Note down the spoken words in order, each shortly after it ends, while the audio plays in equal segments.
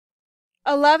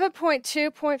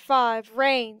11.2.5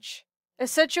 Range.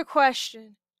 Essential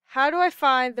question. How do I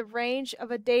find the range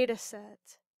of a data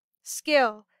set?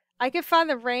 Skill. I can find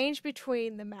the range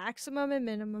between the maximum and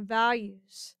minimum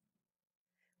values.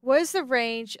 What is the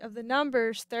range of the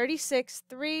numbers 36,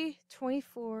 3,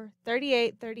 24,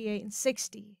 38, 38, and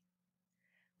 60?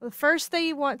 Well, the first thing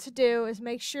you want to do is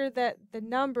make sure that the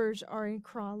numbers are in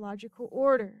chronological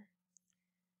order.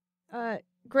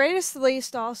 Greatest to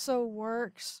least also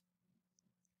works,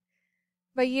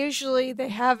 but usually they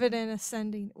have it in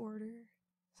ascending order.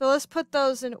 So let's put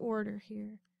those in order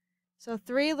here. So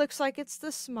 3 looks like it's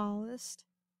the smallest,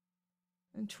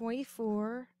 and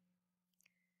 24,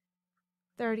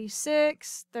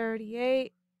 36,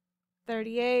 38,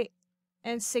 38,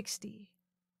 and 60.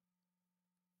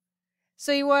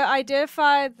 So you want to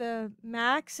identify the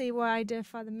max, so you want to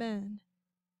identify the min.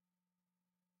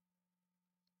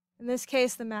 In this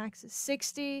case, the max is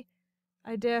 60.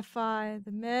 Identify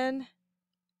the min.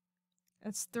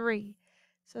 That's 3.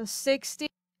 So 60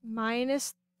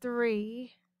 minus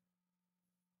 3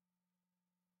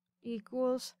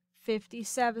 equals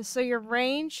 57. So your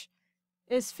range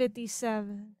is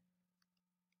 57.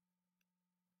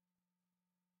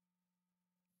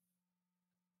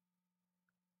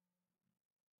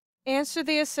 Answer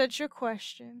the essential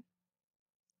question,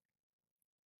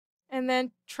 and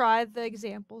then try the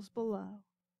examples below.